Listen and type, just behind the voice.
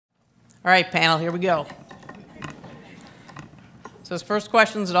All right, panel, here we go. So this first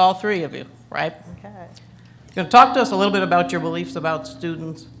question's at all three of you, right? Okay. You're going to talk to us a little bit about your beliefs about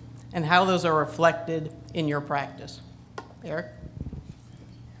students and how those are reflected in your practice. Eric?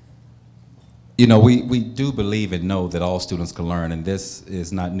 You know, we do believe and know that all students can learn, and this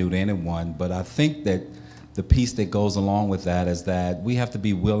is not new to anyone, but I think that the piece that goes along with that is that we have to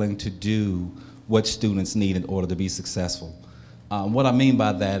be willing to do what students need in order to be successful. What I mean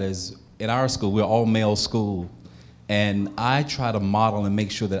by that is, in our school, we're all male school, and I try to model and make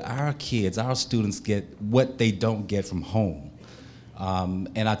sure that our kids, our students get what they don't get from home.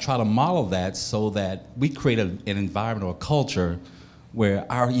 And I try to model that so that we create an environment or a culture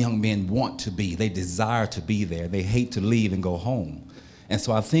where our young men want to be, they desire to be there, they hate to leave and go home. And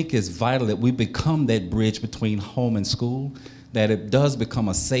so I think it's vital that we become that bridge between home and school, that it does become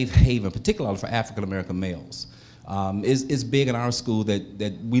a safe haven, particularly for African American males. It's big in our school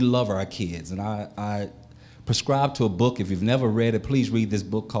that we love our kids, and I prescribe to a book. If you've never read it, please read this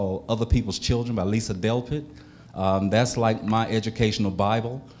book called Other People's Children by Lisa Delpit. That's like my educational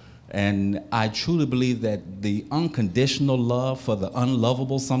Bible. And I truly believe that the unconditional love for the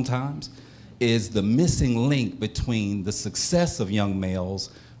unlovable sometimes is the missing link between the success of young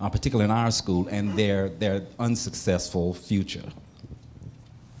males, particularly in our school, and their unsuccessful future.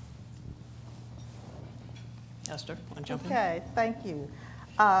 Esther, want to jump in? Okay, thank you.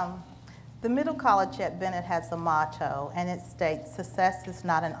 The Middle College at Bennett has a motto, and it states, "Success is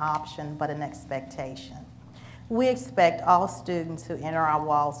not an option, but an expectation." We expect all students who enter our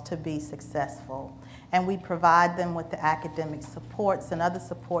walls to be successful, and we provide them with the academic supports and other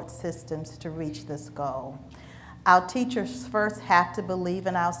support systems to reach this goal. Our teachers first have to believe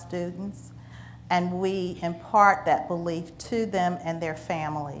in our students, and we impart that belief to them and their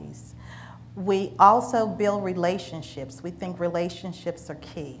families. We also build relationships. We think relationships are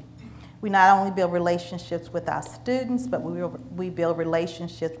key. We not only build relationships with our students, but we build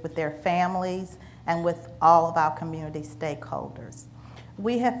relationships with their families and with all of our community stakeholders.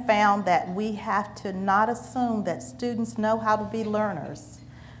 We have found that we have to not assume that students know how to be learners.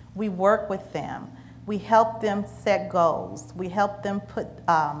 We work with them. We help them set goals. We help them put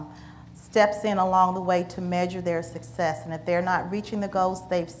steps in along the way to measure their success. And if they're not reaching the goals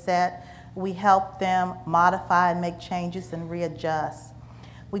they've set, we help them modify and make changes and readjust.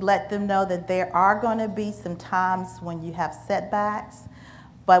 We let them know that there are going to be some times when you have setbacks,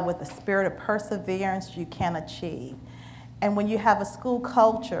 but with a spirit of perseverance, you can achieve. And when you have a school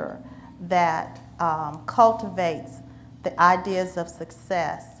culture that cultivates the ideas of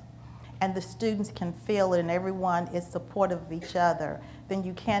success, and the students can feel it and everyone is supportive of each other, then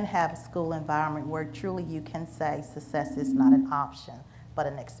you can have a school environment where truly you can say success is not an option, but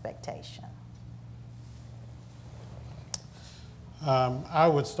an expectation. I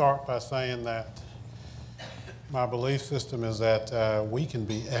would start by saying that my belief system is that we can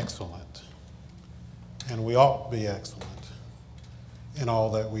be excellent, and we ought to be excellent in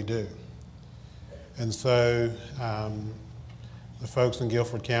all that we do. And so the folks in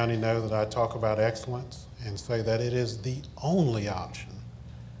Guilford County know that I talk about excellence and say that it is the only option.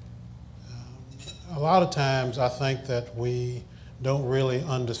 A lot of times I think that we don't really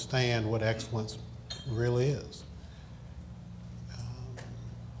understand what excellence really is.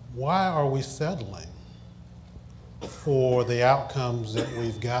 Why are we settling for the outcomes that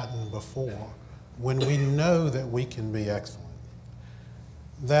we've gotten before when we know that we can be excellent?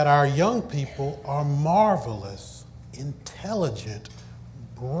 That our young people are marvelous, intelligent,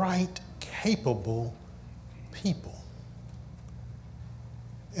 bright, capable people.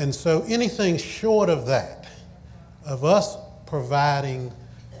 And so anything short of that, of us providing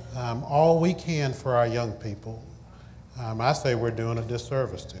all we can for our young people, I say we're doing a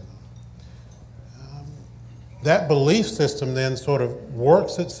disservice to them. That belief system then sort of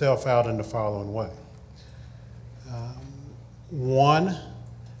works itself out in the following way. One,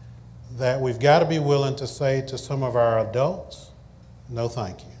 that we've got to be willing to say to some of our adults, no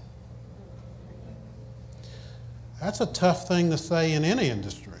thank you. That's a tough thing to say in any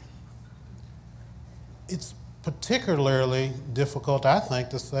industry. It's particularly difficult, I think,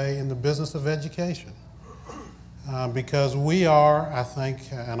 to say in the business of education. Because we are, I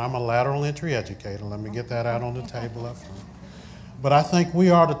think, and I'm a lateral entry educator, let me get that out on the table up front. But I think we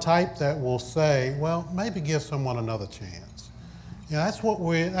are the type that will say, well, maybe give someone another chance. You know,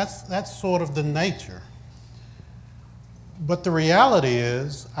 that's sort of the nature. But the reality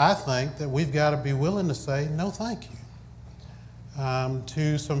is, I think that we've got to be willing to say, no thank you.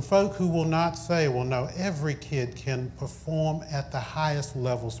 To some folk who will not say, well, no, every kid can perform at the highest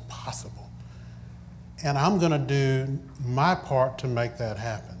levels possible. And I'm going to do my part to make that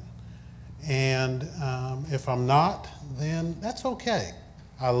happen. And if I'm not, then that's okay.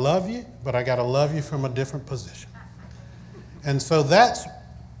 I love you, but I got to love you from a different position. And so that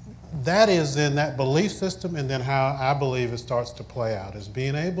is in that belief system, and then how I believe it starts to play out is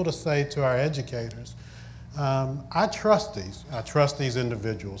being able to say to our educators, I trust these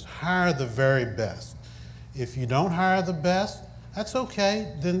individuals. Hire the very best. If you don't hire the best, that's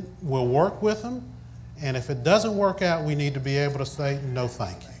okay. Then we'll work with them. And if it doesn't work out, we need to be able to say no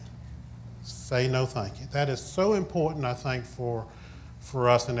thank you. Say no thank you. That is so important, I think, for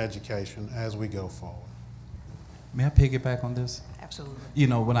us in education as we go forward. May I piggyback on this? Absolutely. You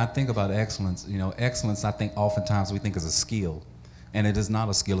know, when I think about excellence, excellence, I think oftentimes we think is a skill. And it is not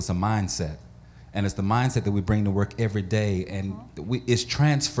a skill, it's a mindset. And it's the mindset that we bring to work every day, and it's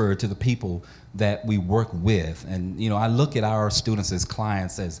transferred to the people that we work with. And I look at our students as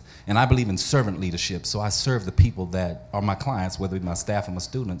clients, and I believe in servant leadership, so I serve the people that are my clients, whether it be my staff or my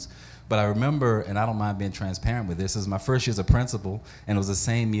students. But I remember, and I don't mind being transparent with this is my first year as a principal, and it was the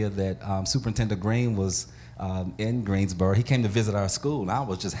same year that Superintendent Green was in Greensboro. He came to visit our school, and I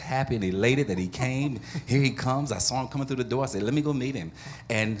was just happy and elated that he came. Here he comes. I saw him coming through the door. I said, let me go meet him.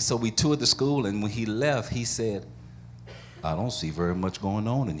 And so we toured the school, and when he left, he said, I don't see very much going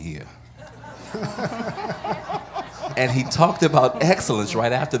on in here. And he talked about excellence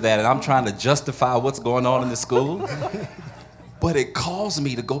right after that, and I'm trying to justify what's going on in the school. But it caused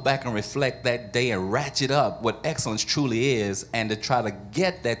me to go back and reflect that day and ratchet up what excellence truly is, and to try to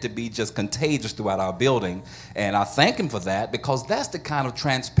get that to be just contagious throughout our building. And I thank him for that, because that's the kind of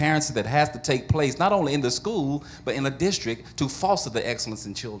transparency that has to take place, not only in the school, but in the district, to foster the excellence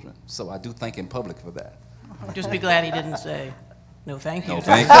in children. So I do thank him public for that. Just be glad he didn't say, no thank you. No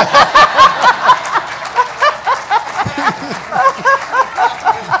thank you.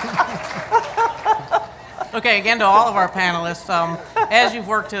 Okay, again to all of our panelists, as you've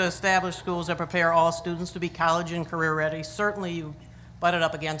worked to establish schools that prepare all students to be college and career ready, certainly you've butted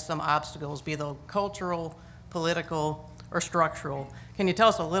up against some obstacles, be they cultural, political, or structural. Can you tell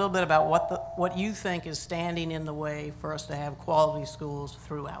us a little bit about what you think is standing in the way for us to have quality schools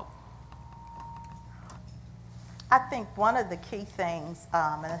throughout? I think one of the key things,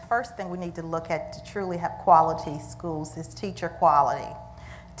 and the first thing we need to look at to truly have quality schools is teacher quality.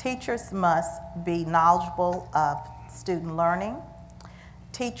 Teachers must be knowledgeable of student learning.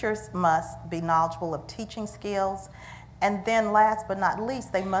 Teachers must be knowledgeable of teaching skills. And then last but not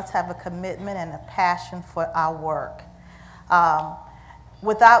least, they must have a commitment and a passion for our work.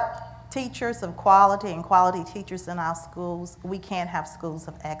 Without teachers of quality and quality teachers in our schools, we can't have schools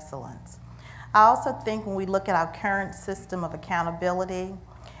of excellence. I also think when we look at our current system of accountability,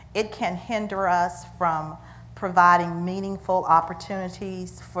 it can hinder us from providing meaningful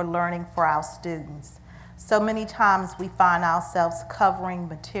opportunities for learning for our students. So many times we find ourselves covering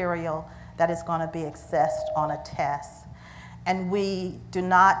material that is going to be assessed on a test. And we do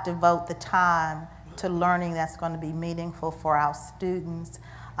not devote the time to learning that's going to be meaningful for our students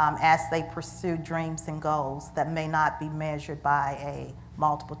as they pursue dreams and goals that may not be measured by a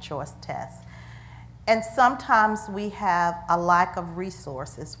multiple choice test. And sometimes we have a lack of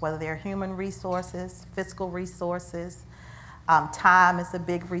resources, whether they're human resources, fiscal resources. Time is a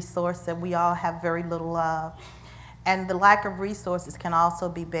big resource that we all have very little of. And the lack of resources can also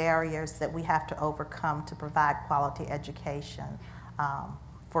be barriers that we have to overcome to provide quality education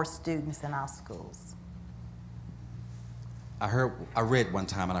for students in our schools. I read one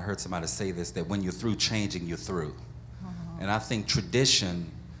time, and I heard somebody say this, that when you're through changing, you're through. And I think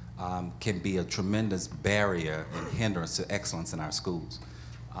tradition can be a tremendous barrier and hindrance to excellence in our schools.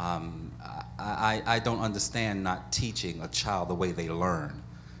 I don't understand not teaching a child the way they learn.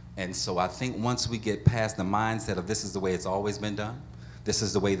 And so I think once we get past the mindset of this is the way it's always been done, this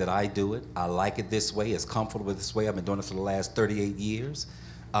is the way that I do it, I like it this way, it's comfortable this way, I've been doing it for the last 38 years.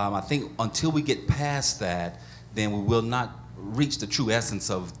 I think until we get past that, then we will not reach the true essence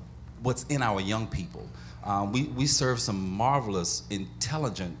of what's in our young people. We serve some marvelous,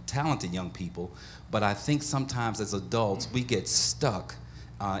 intelligent, talented young people, but I think sometimes as adults we get stuck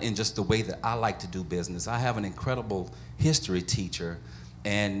in just the way that I like to do business. I have an incredible history teacher,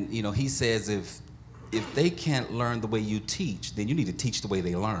 and he says if they can't learn the way you teach, then you need to teach the way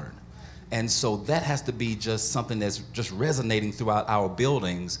they learn. And so that has to be just something that's just resonating throughout our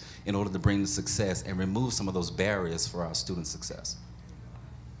buildings in order to bring the success and remove some of those barriers for our student success.